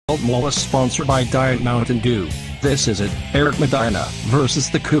was sponsored by Diet Mountain Dew. This is it, Eric Medina versus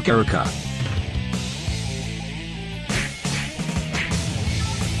the THECOOKERIKA.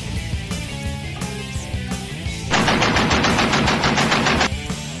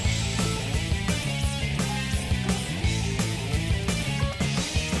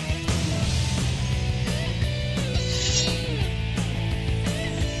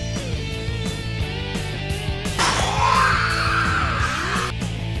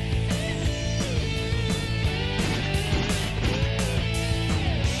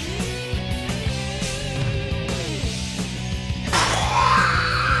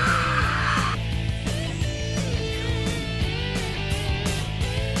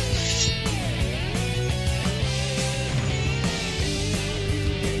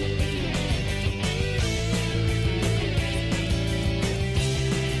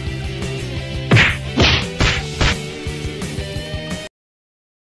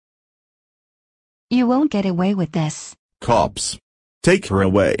 You won't get away with this. Cops. Take her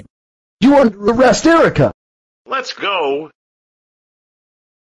away. You are under arrest, Erica! Let's go.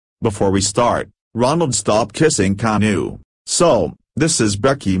 Before we start, Ronald, stop kissing Kanu. So, this is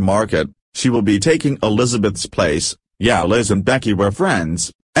Becky Market. She will be taking Elizabeth's place. Yeah, Liz and Becky were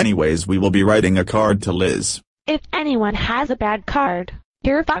friends. Anyways, we will be writing a card to Liz. If anyone has a bad card,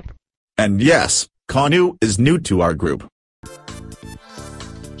 you're fucked. And yes, Kanu is new to our group.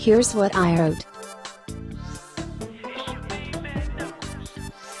 Here's what I wrote.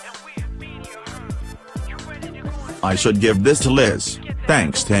 I should give this to Liz.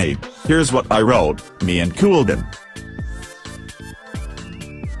 Thanks, Tay. Here's what I wrote, me and Coolden.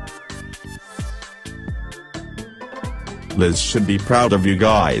 Liz should be proud of you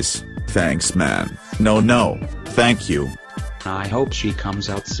guys. Thanks, man. No, thank you. I hope she comes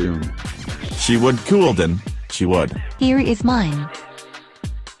out soon. She would, Coolden. She would. Here is mine.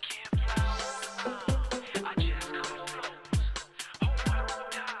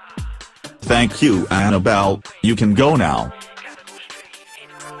 Thank you, Annabelle. You can go now.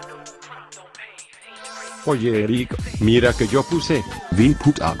 Oye Eric, mira que yo puse. Vi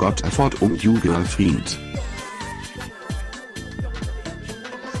put a got effort you girlfriend.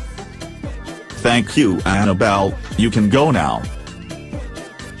 Thank you, Annabelle. You can go now.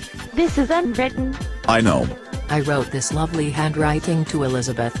 This is unwritten. I know. I wrote this lovely handwriting to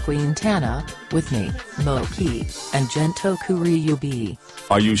Elizabeth Quintana, with me, Moki, and Gento Kuriyubi.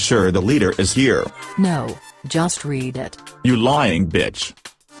 Are you sure the leader is here? No, just read it. You lying bitch.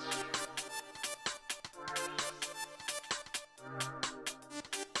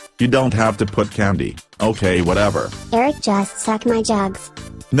 You don't have to put candy, okay, whatever. Eric, just suck my jugs.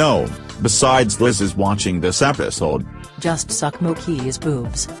 No, besides Liz is watching this episode. Just suck Moki's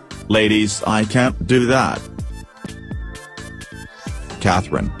boobs. Ladies, I can't do that.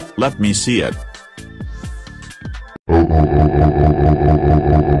 Catherine, let me see it.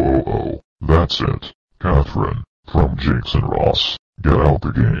 Oh, that's it. Catherine, from Jakes and Ross, get out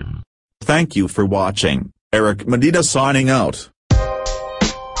the game. Thank you for watching. Eric Medina signing out.